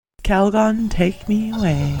Calgon, take me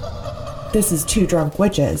away. This is Two Drunk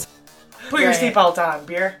Witches. Put your seatbelt on,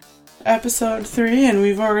 beer. Episode 3, and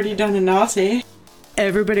we've already done a naughty.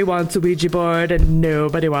 Everybody wants a Ouija board, and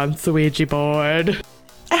nobody wants a Ouija board.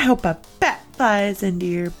 I hope a bat flies into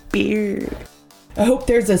your beard. I hope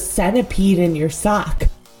there's a centipede in your sock.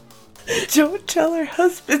 Don't tell our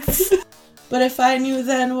husbands. But if I knew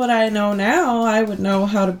then what I know now, I would know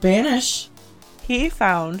how to banish. He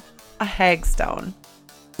found a hagstone.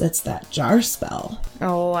 That's that jar spell.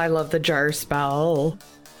 Oh, I love the jar spell.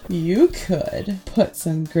 You could put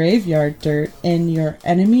some graveyard dirt in your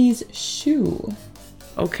enemy's shoe.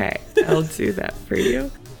 Okay, I'll do that for you.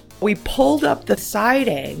 We pulled up the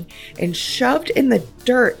siding and shoved in the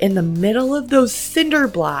dirt in the middle of those cinder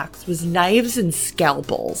blocks was knives and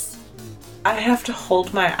scalpels. I have to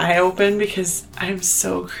hold my eye open because I'm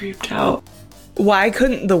so creeped out. Why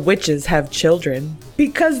couldn't the witches have children?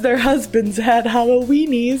 Because their husbands had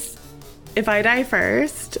Halloweenies. If I die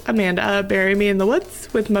first, Amanda, bury me in the woods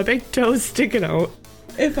with my big toe sticking out.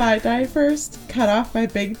 If I die first, cut off my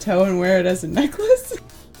big toe and wear it as a necklace.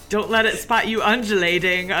 Don't let it spot you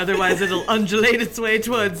undulating, otherwise it'll undulate its way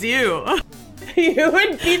towards you. You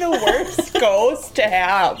would be the worst ghost to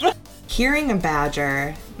have. Hearing a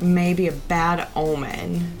badger may be a bad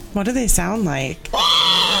omen. What do they sound like?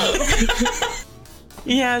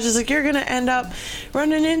 Yeah, just like you're gonna end up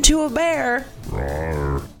running into a bear.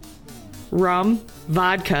 Rum,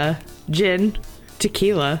 vodka, gin,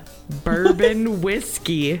 tequila, bourbon,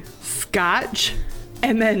 whiskey, scotch,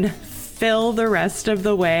 and then fill the rest of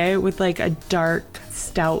the way with like a dark,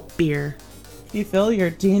 stout beer. You fill your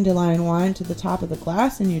dandelion wine to the top of the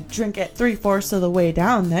glass and you drink it 3/4 of the way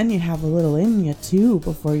down. Then you have a little in you too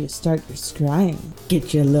before you start your scrying.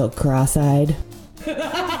 Get you a little cross-eyed.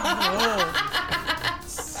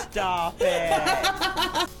 Stop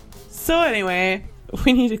it. So anyway,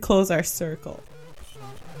 we need to close our circle.